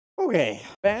Okay,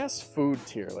 fast food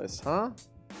tier list, huh?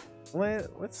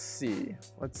 Let's see.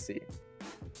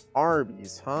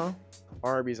 Arby's, huh?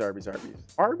 Arby's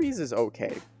is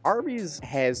okay. Arby's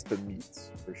has the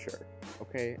meats for sure.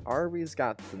 Okay, Arby's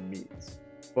got the meats.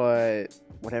 But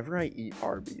whenever I eat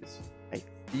Arby's, I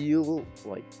feel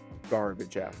like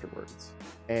garbage afterwards.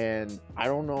 And I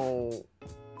don't know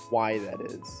why that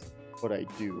is, but I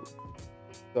do.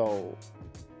 So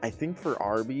I think for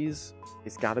Arby's,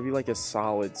 it's got to be like a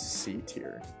solid C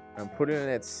tier. I'm putting it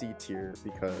at C tier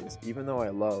because even though I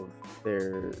love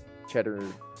their cheddar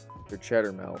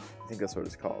melt, I think that's what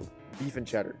it's called, beef and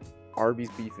cheddar,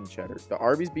 Arby's beef and cheddar. The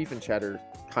Arby's beef and cheddar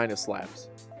kind of slaps,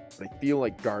 but I feel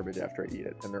like garbage after I eat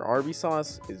it. And their Arby's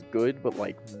sauce is good, but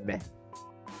like meh.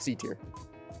 C tier.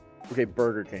 Okay,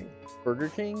 Burger King. Burger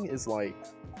King is like,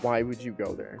 why would you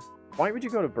go there? Why would you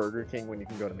go to Burger King when you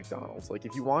can go to McDonald's? Like,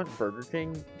 if you want Burger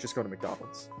King, just go to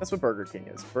McDonald's. That's what Burger King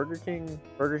is. Burger King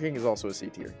is also a C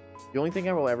tier. The only thing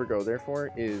I will ever go there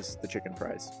for is the chicken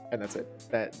fries, and that's it.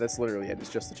 That's literally it.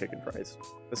 It's just the chicken fries.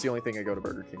 That's the only thing I go to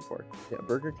Burger King for. Yeah,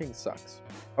 Burger King sucks.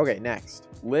 Okay, next,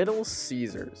 Little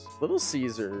Caesars. Little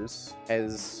Caesars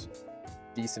has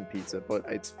decent pizza, but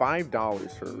it's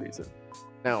 $5 for a reason.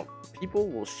 Now, people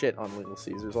will shit on Little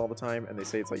Caesars all the time, and they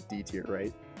say it's like D tier,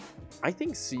 right? I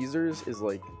think Caesars is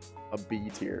like a B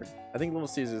tier. I think Little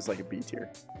Caesars is like a B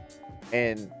tier.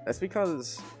 And that's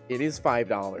because it is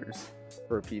 $5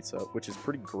 for a pizza, which is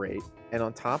pretty great. And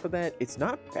on top of that, it's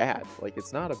not bad. Like,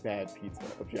 it's not a bad pizza,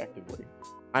 objectively.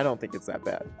 I don't think it's that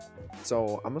bad.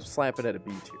 So I'm gonna slap it at a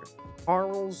B tier.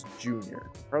 Carl's Jr.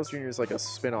 Carl's Jr. is like a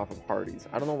spin-off of Hardee's.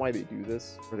 I don't know why they do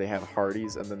this, where they have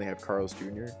Hardee's and then they have Carl's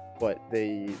Jr. But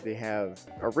they have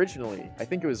originally, I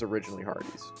think it was originally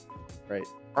Hardee's, right?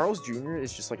 Carl's Jr.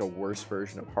 is just like a worse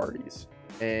version of Hardee's.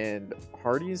 And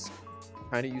Hardee's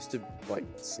kind of used to like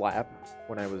slap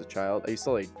when I was a child. I used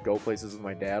to like go places with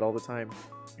my dad all the time.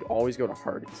 You always go to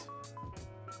Hardee's.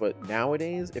 But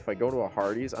nowadays, if I go to a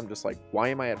Hardee's, I'm just like, why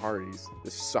am I at Hardee's?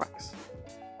 This sucks.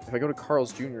 If I go to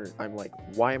Carl's Jr., I'm like,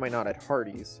 why am I not at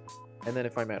Hardee's? And then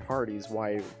if I'm at Hardee's,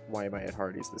 why am I at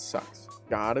Hardee's? This sucks.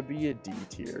 Gotta be a D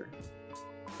tier.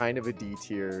 Kind of a D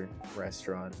tier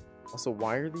restaurant. Also,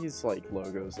 why are these like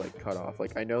logos like cut off?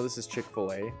 Like, I know this is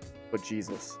Chick-fil-A, but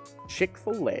Jesus.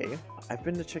 Chick-fil-A, I've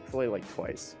been to Chick-fil-A like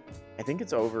twice. I think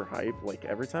it's overhyped. Like,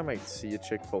 every time I see a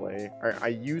Chick-fil-A, I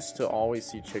used to always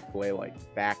see Chick-fil-A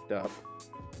like backed up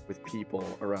with people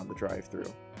around the drive-thru.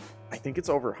 I think it's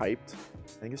overhyped.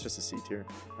 I think it's just a C tier.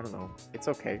 I don't know. It's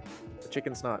okay. The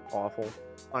chicken's not awful.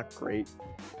 Not great.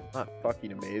 Not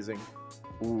fucking amazing.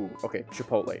 Ooh, okay.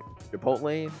 Chipotle.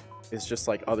 Chipotle is just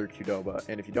like other Qdoba.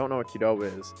 And if you don't know what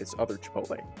Qdoba is, it's other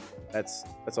Chipotle. That's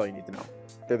all you need to know.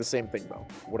 They're the same thing though.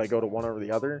 Would I go to one over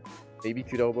the other? Maybe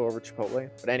Qdoba over Chipotle.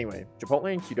 But anyway,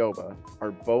 Chipotle and Qdoba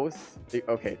are both,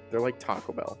 okay, they're like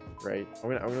Taco Bell, right? I'm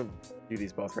gonna do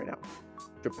these both right now.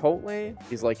 Chipotle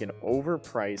is like an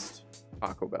overpriced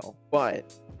Taco Bell,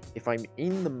 but if I'm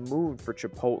in the mood for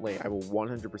Chipotle, I will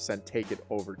 100% take it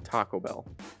over Taco Bell.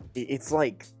 It's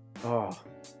like, oh,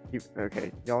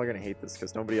 okay, y'all are gonna hate this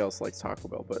because nobody else likes Taco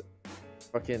Bell, but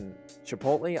fucking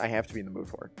Chipotle, I have to be in the mood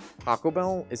for. Taco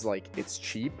Bell is like, it's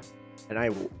cheap, and I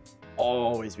will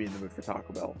always be in the mood for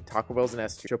Taco Bell. Taco Bell's an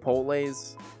S tier.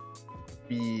 Chipotle's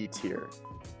B tier.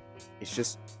 It's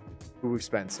just too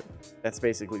expensive. That's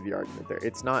basically the argument there.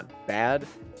 It's not bad,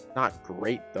 not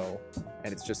great though,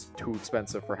 and it's just too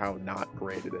expensive for how not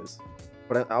great it is.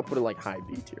 But I'll put it like high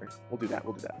B tier. We'll do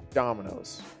that.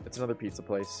 Domino's. It's another pizza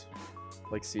place,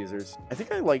 like Caesars. I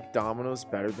think I like Domino's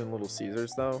better than Little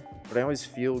Caesars though, but I always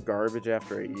feel garbage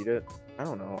after I eat it. I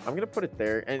don't know. I'm gonna put it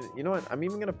there, and you know what? I'm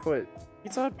even gonna put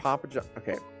Pizza Hut, Papa John.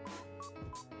 Okay.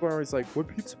 People are always like, what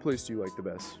pizza place do you like the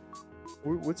best?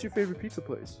 What's your favorite pizza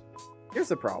place? Here's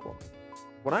the problem.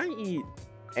 When I eat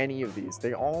any of these,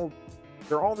 they're all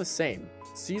the same.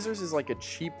 Caesars is like a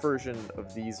cheap version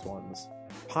of these ones.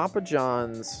 Papa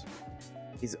John's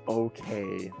is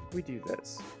okay. We do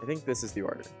this. I think this is the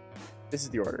order. This is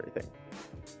the order, I think.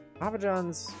 Papa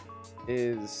John's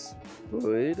is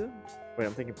good. Wait,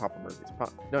 I'm thinking Papa Murphy's.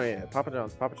 Papa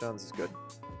John's. Papa John's is good.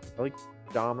 I like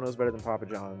Domino's better than Papa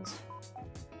John's.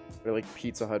 I like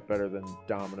Pizza Hut better than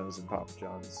Domino's and Papa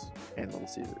John's and Little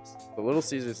Caesars. The Little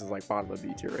Caesars is like bottom of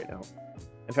B tier right now.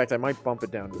 In fact, I might bump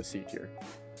it down to a C tier.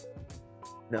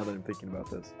 Now that I'm thinking about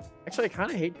this. Actually, I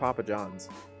kind of hate Papa John's.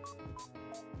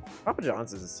 Papa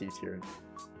John's is a C tier.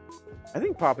 I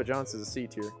think Papa John's is a C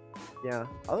tier. Yeah.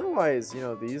 Otherwise, you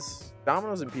know, these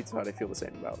Domino's and Pizza Hut I feel the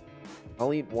same about.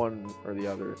 I'll eat one or the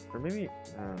other. Or maybe,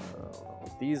 I don't know.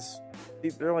 These,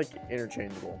 they're like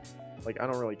interchangeable. Like, I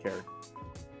don't really care.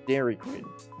 Dairy Queen.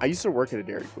 I used to work at a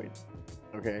Dairy Queen.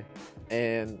 Okay.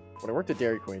 And when I worked at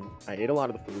Dairy Queen, I ate a lot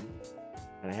of the food,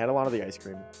 and I had a lot of the ice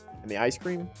cream. And the ice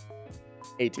cream,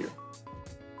 A tier.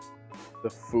 The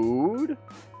food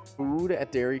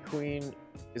at Dairy Queen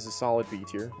is a solid B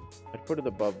tier. I'd put it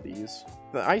above these.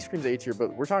 The ice cream's A tier,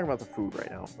 but we're talking about the food right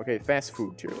now. Okay, fast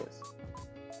food tier list.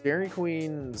 Dairy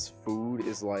Queen's food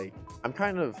is like, I'm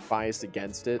kind of biased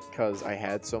against it because I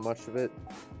had so much of it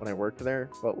when I worked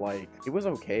there, but like, it was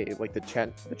okay. Like the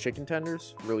chicken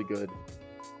tenders, really good.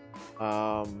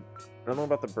 I don't know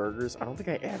about the burgers. I don't think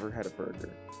I ever had a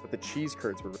burger, but the cheese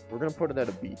curds, we're gonna put it at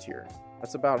a B tier.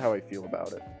 That's about how I feel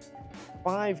about it.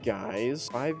 Five Guys.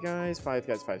 I don't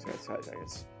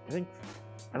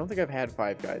think I've had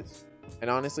Five Guys. And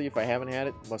honestly, if I haven't had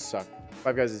it, must suck.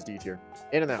 Five Guys is D tier.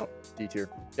 In-N-Out, D tier.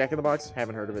 Jack in the Box,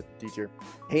 haven't heard of it, D tier.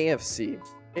 KFC.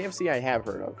 KFC I have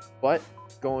heard of, but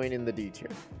going in the D tier.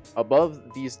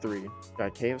 Above these three,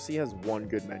 God, KFC has one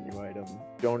good menu item.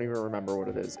 Don't even remember what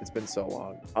it is. It's been so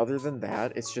long. Other than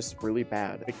that, it's just really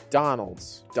bad.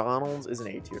 McDonald's. McDonald's is an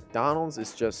A tier. McDonald's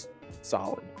is just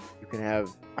solid. You can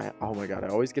have, oh my God, I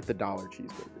always get the dollar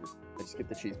cheeseburgers. I just get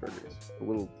the cheeseburgers, the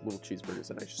little cheeseburgers,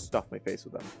 and I just stuff my face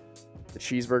with them. The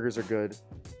cheeseburgers are good.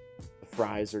 The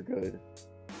fries are good.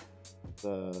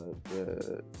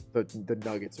 The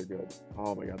nuggets are good.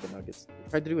 Oh my God, the nuggets. I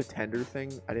tried to do a tender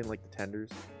thing. I didn't like the tenders,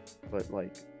 but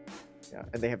like, yeah.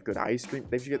 And they have good ice cream.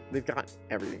 They've got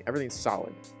everything. Everything's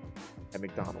solid at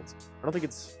McDonald's. I don't think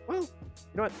it's, well, you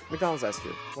know what? McDonald's S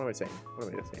tier. What am I saying? What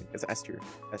am I saying? It's S tier.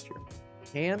 S tier.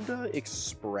 Panda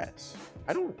Express.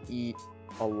 I don't eat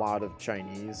a lot of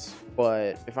Chinese,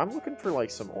 but if I'm looking for like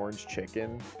some orange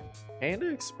chicken, Panda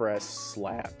Express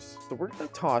slaps. So we're gonna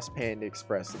toss Panda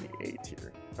Express in the A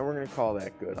tier, and we're gonna call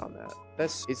that good on that.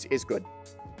 It's good.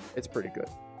 It's pretty good.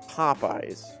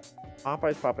 Popeyes.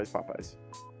 Popeye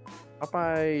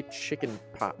chicken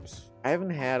pops. I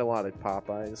haven't had a lot of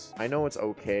Popeyes. I know it's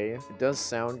okay. It does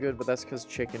sound good, but that's because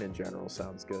chicken in general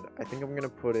sounds good. I think I'm gonna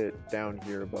put it down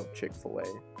here above Chick-fil-A.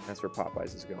 That's where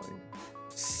Popeyes is going.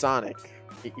 Sonic.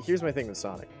 Here's my thing with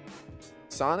Sonic.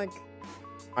 Sonic,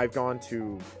 I've gone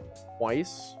to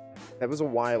twice. That was a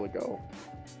while ago,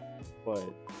 but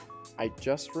I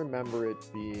just remember it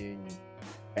being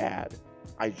bad.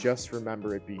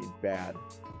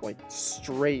 Like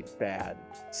straight bad.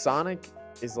 Sonic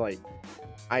is like,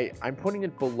 I'm putting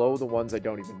it below the ones I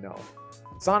don't even know.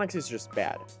 Sonic is just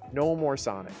bad. No more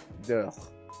Sonic. Ugh,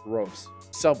 gross.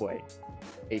 Subway,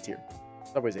 A tier.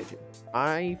 Subway's A tier.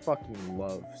 I fucking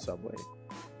love Subway.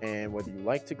 And whether you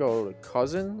like to go to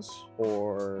Cousins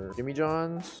or Jimmy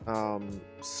John's,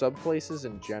 sub places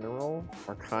in general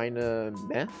are kind of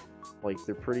meh. Like,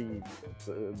 they're pretty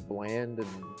bland and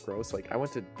gross. Like, I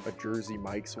went to a Jersey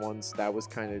Mike's once. That was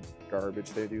kind of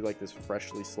garbage. They do, like, this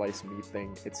freshly sliced meat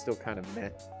thing. It's still kind of meh.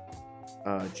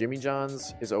 Jimmy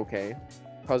John's is okay.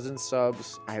 Cousins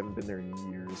subs, I haven't been there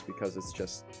in years because it's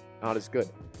just not as good.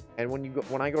 And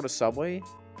when I go to Subway,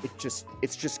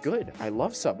 it's just good. I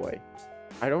love Subway.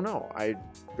 I don't know. I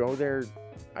go there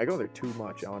too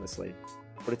much, honestly.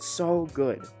 But it's so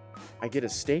good. I get a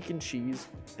steak and cheese,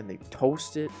 and they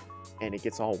toast it, and it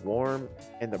gets all warm,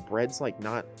 and the bread's like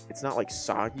it's not like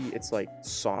soggy, it's like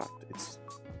soft.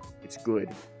 It's good.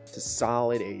 It's a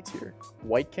solid A tier.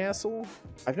 White Castle,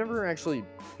 I've never actually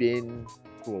been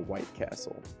to a White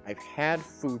Castle. I've had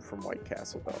food from White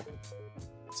Castle though.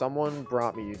 Someone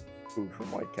brought me food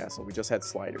from White Castle. We just had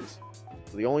sliders.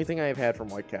 So the only thing I have had from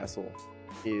White Castle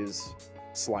is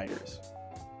sliders.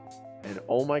 And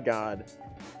oh my God,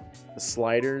 the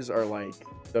sliders are like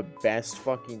the best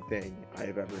fucking thing I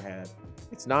have ever had.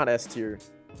 It's not S tier,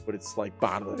 but it's like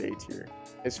bottom of A tier.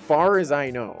 As far as I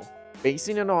know,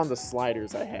 basing it on the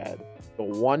sliders I had, the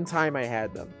one time I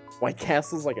had them, White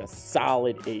Castle's like a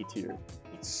solid A tier.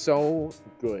 It's so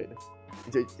good.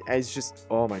 It's just,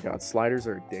 oh my God, sliders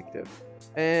are addictive.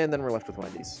 And then we're left with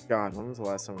Wendy's. God, when was the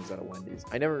last time I was at a Wendy's?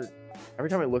 Every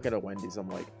time I look at a Wendy's, I'm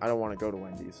like, I don't want to go to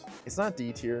Wendy's. It's not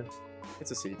D tier.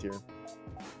 It's a C tier.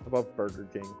 Above Burger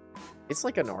King. It's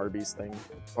like an Arby's thing.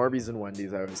 Arby's and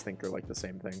Wendy's, I always think, are like the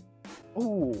same thing.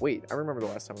 Oh, wait. I remember the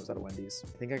last time I was at a Wendy's.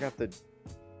 I think I got the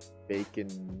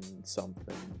bacon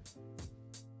something.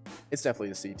 It's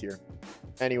definitely a C tier.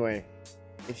 Anyway,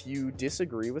 if you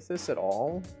disagree with this at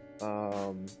all,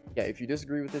 yeah, if you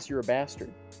disagree with this, you're a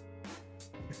bastard.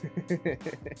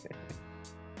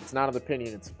 It's not an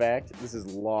opinion, it's fact. This is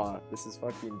law. This is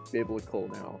fucking biblical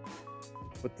now.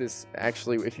 But this,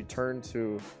 actually, if you turn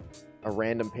to a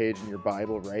random page in your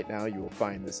Bible right now, you will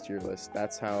find this tier list.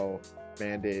 That's how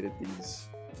mandated these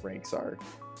ranks are.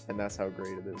 And that's how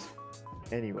great it is.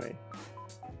 Anyway,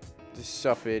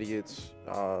 Sup, idiots.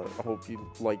 I hope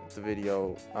you liked the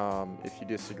video. If you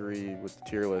disagree with the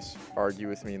tier list, argue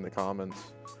with me in the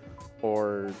comments.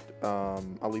 Or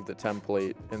I'll leave the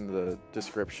template in the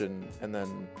description, and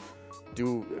then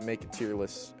make a tier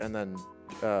list, and then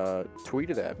tweet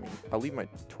it at me. I'll leave my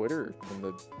Twitter in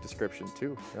the description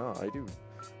too. Yeah, I do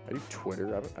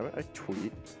Twitter. I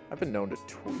tweet. I've been known to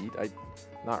tweet.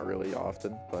 Not really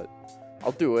often, but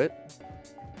I'll do it.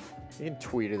 You can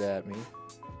tweet it at me.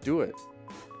 Do it.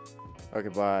 Okay,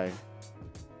 bye.